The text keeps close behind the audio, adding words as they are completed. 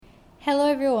Hello,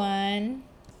 everyone.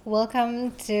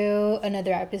 Welcome to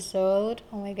another episode.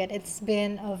 Oh my god, it's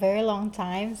been a very long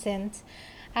time since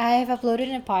I've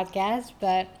uploaded a podcast,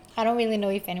 but I don't really know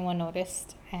if anyone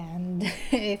noticed. And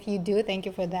if you do, thank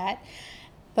you for that.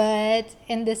 But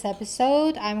in this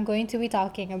episode, I'm going to be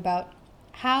talking about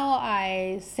how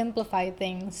I simplify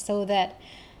things so that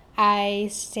I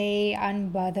stay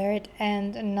unbothered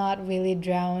and not really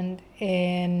drowned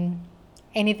in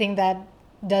anything that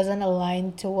doesn't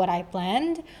align to what I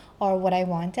planned or what I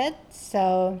wanted.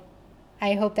 So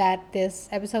I hope that this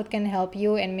episode can help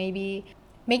you and maybe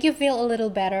make you feel a little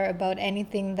better about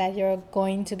anything that you're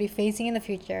going to be facing in the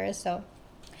future. So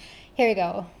here we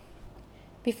go.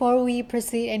 Before we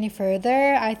proceed any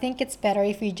further, I think it's better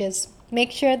if we just make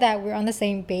sure that we're on the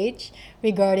same page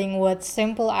regarding what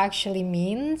simple actually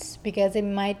means because it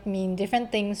might mean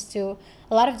different things to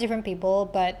a lot of different people.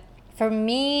 But for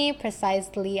me,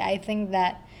 precisely, I think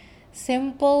that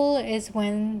simple is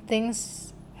when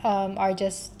things are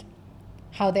just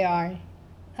how they are.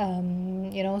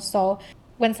 So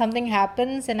when something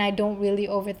happens and I don't really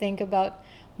overthink about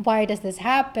why does this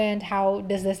happen, how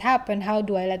does this happen, how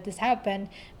do I let this happen,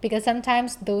 because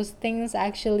sometimes those things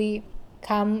actually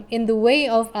come in the way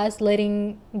of us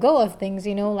letting go of things,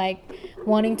 like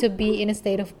wanting to be in a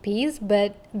state of peace,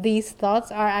 but these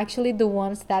thoughts are actually the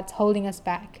ones that's holding us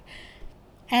back.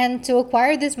 And to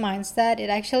acquire this mindset, it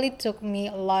actually took me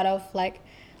a lot of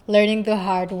learning the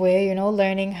hard way,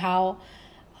 learning how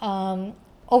um,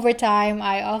 over time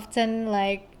I often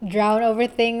drown over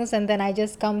things and then I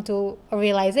just come to a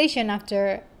realization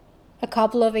after a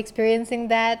couple of experiencing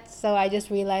that. So I just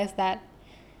realized that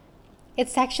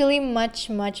it's actually much,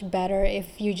 much better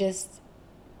if you just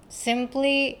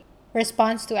simply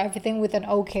responds to everything with an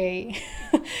okay.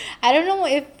 I don't know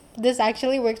if this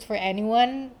actually works for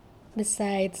anyone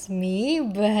besides me,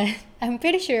 but I'm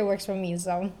pretty sure it works for me,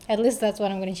 so at least that's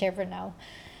what I'm going to share for now.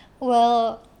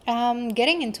 Well,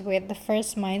 getting into it, the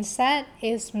first mindset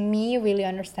is me really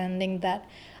understanding that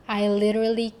I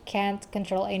literally can't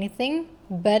control anything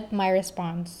but my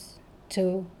response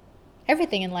to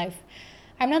everything in life.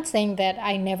 I'm not saying that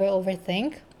I never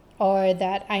overthink or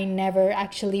that I never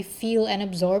actually feel and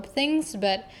absorb things,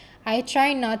 but I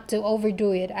try not to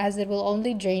overdo it as it will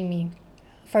only drain me.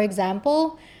 For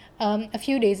example, a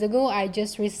few days ago, I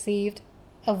just received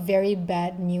a very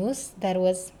bad news that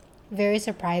was very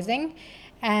surprising,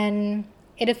 and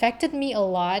it affected me a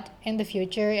lot in the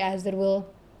future as it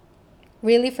will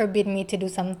really forbid me to do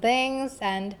some things,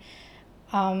 and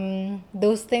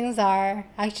those things are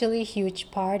actually a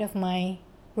huge part of my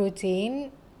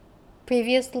routine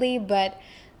previously, but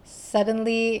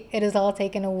suddenly it is all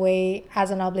taken away as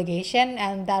an obligation,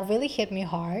 and that really hit me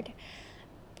hard.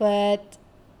 But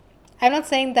I'm not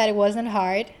saying that it wasn't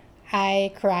hard.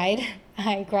 I cried.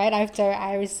 I cried after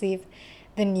I received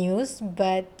the news,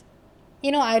 but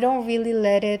I don't really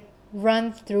let it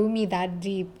run through me that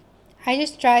deep. I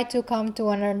just try to come to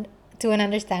an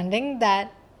understanding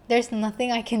that there's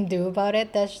nothing I can do about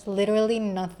it. There's literally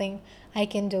nothing I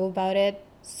can do about it.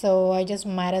 So I just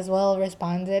might as well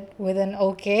respond it with an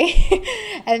okay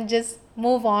and just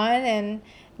move on and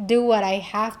do what I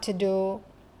have to do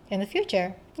in the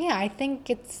future. Yeah, I think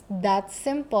it's that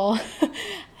simple.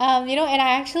 And I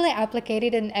actually applicate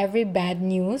it in every bad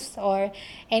news or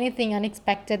anything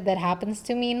unexpected that happens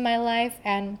to me in my life,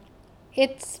 and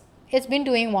it's it's been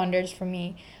doing wonders for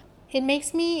me. It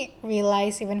makes me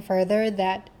realize even further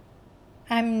that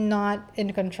I'm not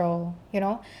in control.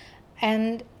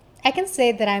 And I can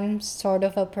say that I'm sort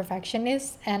of a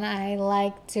perfectionist and I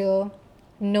like to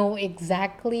know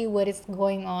exactly what is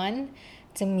going on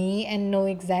to me and know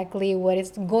exactly what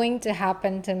is going to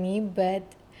happen to me. But,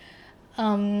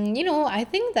 I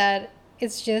think that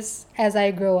it's just as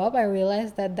I grow up, I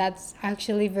realize that that's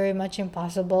actually very much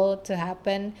impossible to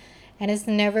happen and it's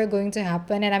never going to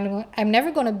happen. And I'm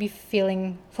never going to be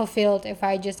feeling fulfilled if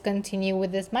I just continue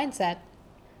with this mindset.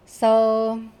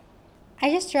 So I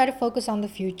just try to focus on the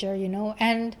future.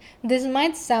 And this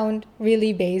might sound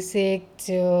really basic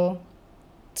to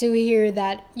hear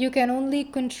that you can only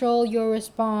control your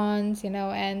response,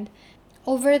 and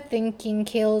overthinking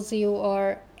kills you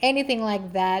or anything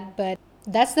like that, but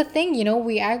that's the thing,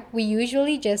 we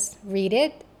usually just read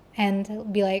it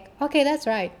and be like, okay, that's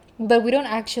right, but we don't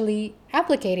actually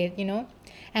applicate it.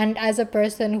 And as a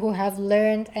person who have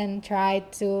learned and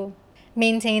tried to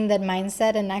maintain that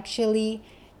mindset and actually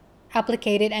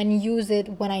applicate it and use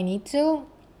it when I need to,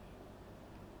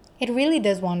 it really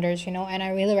does wonders, and I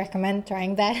really recommend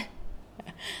trying that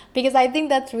because I think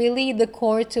that's really the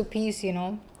core to peace.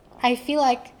 I feel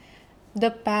like the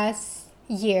past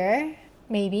year,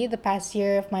 maybe the past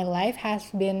year of my life has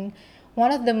been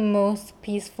one of the most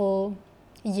peaceful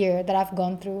year that I've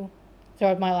gone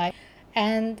throughout my life.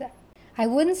 And I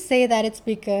wouldn't say that it's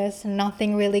because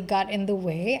nothing really got in the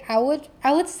way. I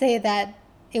would say that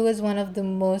it was one of the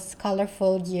most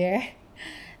colorful year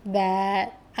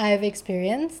that I've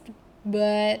experienced.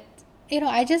 But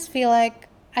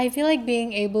I feel like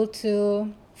being able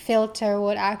to filter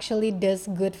what actually does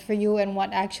good for you and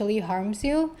what actually harms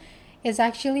you is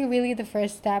actually really the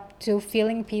first step to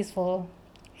feeling peaceful.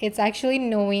 It's actually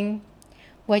knowing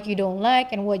what you don't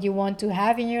like and what you want to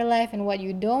have in your life and what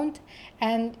you don't.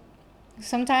 And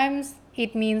sometimes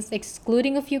it means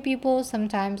excluding a few people,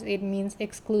 sometimes it means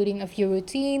excluding a few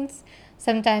routines,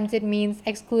 sometimes it means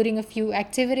excluding a few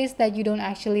activities that you don't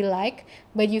actually like,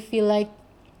 but you feel like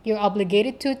you're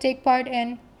obligated to take part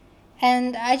in.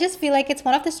 And I just feel like it's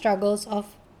one of the struggles of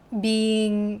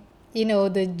being,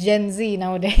 the Gen Z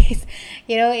nowadays.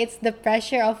 It's the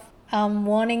pressure of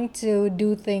wanting to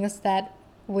do things that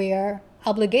we're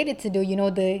obligated to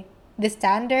do. The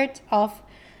standard of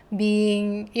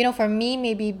being, for me,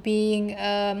 maybe being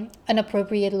an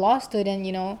appropriate law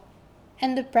student,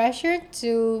 and the pressure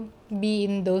to be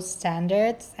in those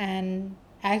standards and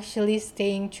actually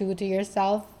staying true to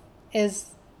yourself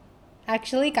is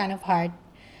actually kind of hard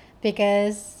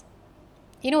because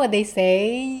you know what they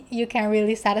say, you can't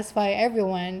really satisfy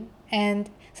everyone. And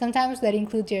sometimes that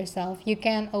includes yourself. You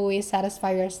can't always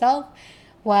satisfy yourself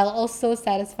while also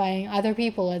satisfying other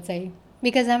people, let's say.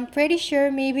 Because I'm pretty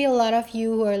sure maybe a lot of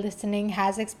you who are listening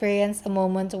has experienced a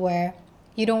moment where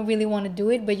you don't really want to do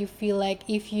it, but you feel like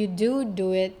if you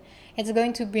do it, it's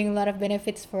going to bring a lot of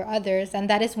benefits for others. And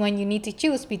that is when you need to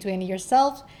choose between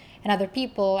yourself and other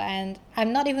people. And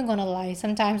I'm not even gonna lie,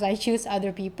 sometimes I choose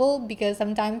other people because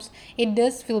sometimes it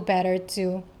does feel better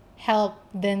to help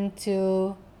than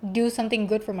to do something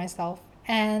good for myself.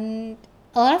 And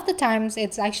a lot of the times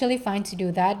it's actually fine to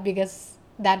do that because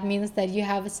that means that you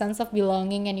have a sense of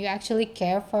belonging and you actually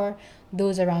care for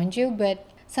those around you. But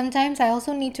sometimes I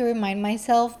also need to remind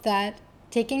myself that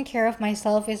taking care of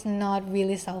myself is not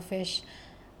really selfish.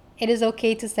 It is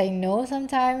okay to say no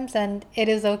sometimes, and it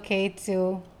is okay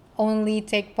to only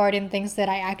take part in things that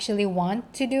I actually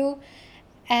want to do.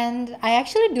 And I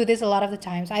actually do this a lot of the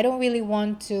times. I don't really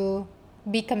want to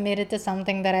be committed to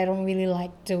something that I don't really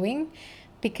like doing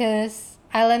because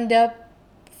I'll end up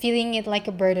feeling it like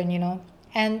a burden.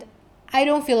 And I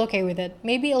don't feel okay with it.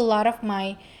 Maybe a lot of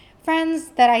my friends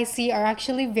that I see are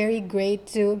actually very great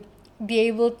to be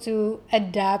able to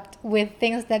adapt with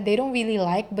things that they don't really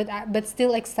like, but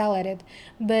still excel at it.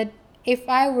 But if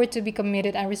I were to be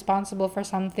committed and responsible for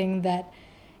something that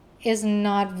is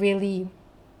not really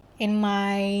in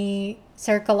my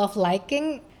circle of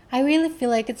liking, I really feel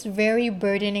like it's very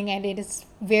burdening and it is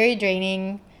very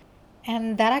draining.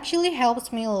 And that actually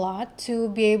helps me a lot to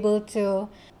be able to,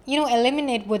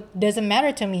 eliminate what doesn't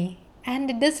matter to me. And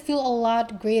it does feel a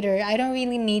lot greater. I don't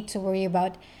really need to worry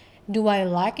about, do I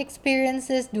like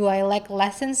experiences? Do I like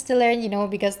lessons to learn?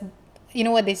 Because you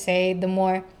know what they say, the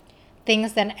more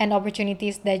things and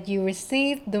opportunities that you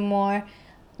receive, the more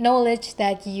knowledge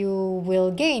that you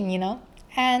will gain.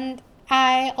 And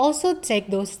I also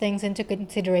take those things into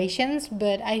considerations,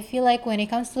 but I feel like when it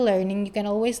comes to learning, you can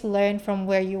always learn from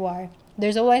where you are.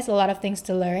 There's always a lot of things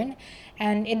to learn,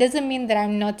 and it doesn't mean that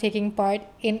I'm not taking part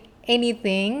in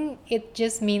anything. It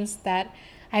just means that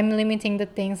I'm limiting the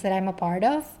things that I'm a part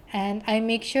of, and I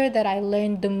make sure that I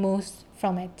learn the most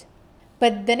from it.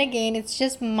 But then again, it's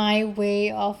just my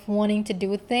way of wanting to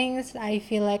do things. I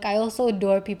feel like I also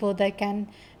adore people that can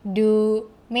do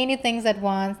many things at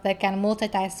once, that can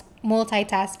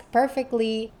multitask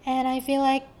perfectly. And I feel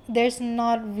like there's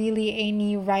not really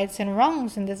any rights and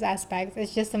wrongs in this aspect.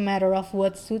 It's just a matter of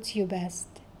what suits you best.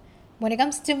 When it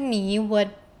comes to me,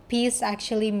 what peace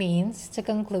actually means, to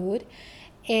conclude,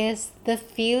 is the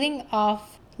feeling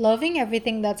of loving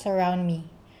everything that's around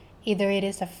me. Either it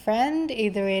is a friend,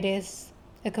 either it is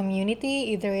a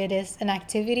community, either it is an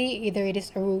activity, either it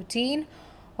is a routine,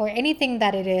 or anything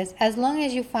that it is, as long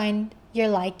as you find your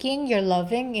liking, your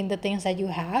loving in the things that you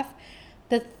have,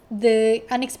 the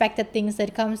unexpected things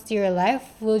that comes to your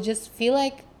life will just feel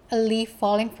like a leaf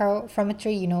falling from a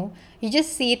tree. You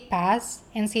just see it pass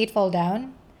and see it fall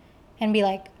down and be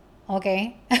like,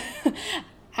 okay.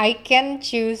 I can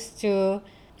choose to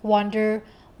wonder,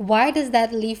 why does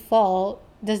that leaf fall?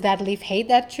 Does that leaf hate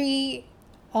that tree?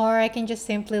 Or I can just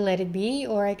simply let it be,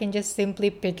 or I can just simply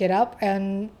pick it up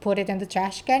and put it in the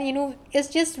trash can. It's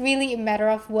just really a matter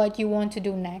of what you want to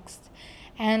do next.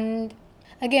 And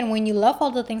again, when you love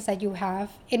all the things that you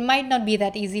have, it might not be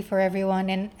that easy for everyone.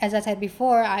 And as I said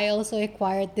before, I also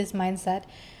acquired this mindset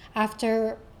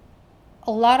after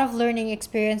a lot of learning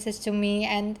experiences to me,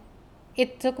 and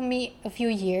it took me a few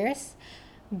years,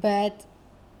 but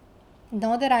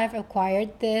now that I've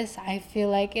acquired this, I feel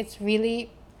like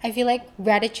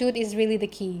gratitude is really the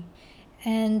key.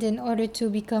 And in order to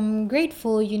become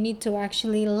grateful, you need to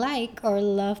actually like or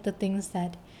love the things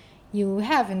that you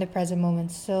have in the present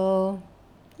moment. So,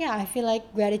 yeah, I feel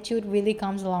like gratitude really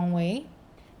comes a long way.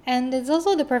 And it's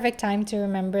also the perfect time to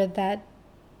remember that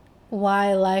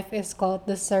why life is called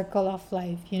the circle of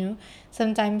life, you know?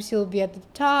 Sometimes you'll be at the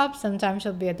top, sometimes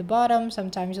you'll be at the bottom,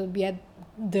 sometimes you'll be at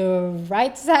the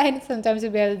right side, sometimes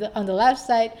you'll be on the left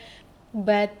side.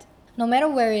 But no matter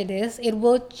where it is, it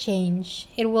will change.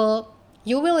 You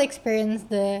will experience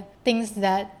the things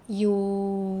that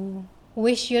you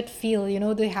wish you'd feel, you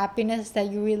know, the happiness that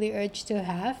you really urge to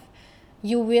have.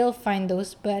 You will find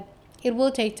those, but it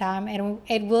will take time and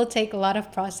it will take a lot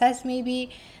of process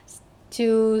maybe.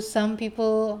 To some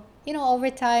people, you know, over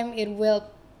time it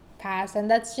will pass, and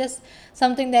that's just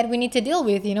something that we need to deal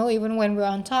with, you know. Even when we're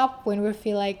on top, when we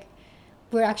feel like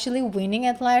we're actually winning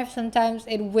at life, sometimes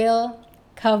it will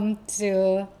come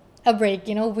to a break,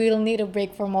 you know. We'll need a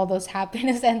break from all those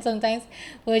happiness and sometimes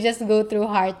we'll just go through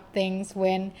hard things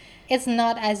when it's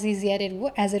not as easy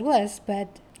as it was.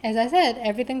 But as I said,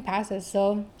 everything passes.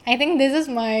 So I think this is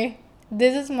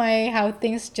my how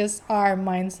things just are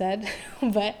mindset.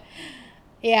 But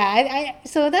yeah,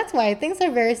 so that's why things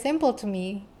are very simple to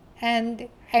me, and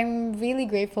I'm really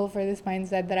grateful for this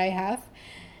mindset that I have.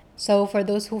 So for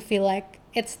those who feel like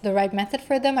it's the right method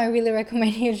for them, I really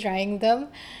recommend you trying them.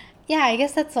 Yeah, I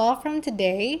guess that's all from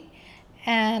today.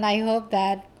 And I hope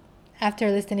that after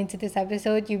listening to this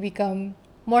episode, you become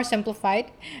more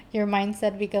simplified. Your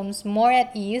mindset becomes more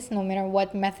at ease no matter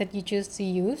what method you choose to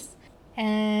use.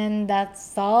 And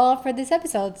that's all for this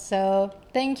episode. So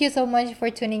thank you so much for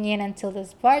tuning in until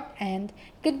this part, and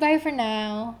goodbye for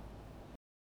now.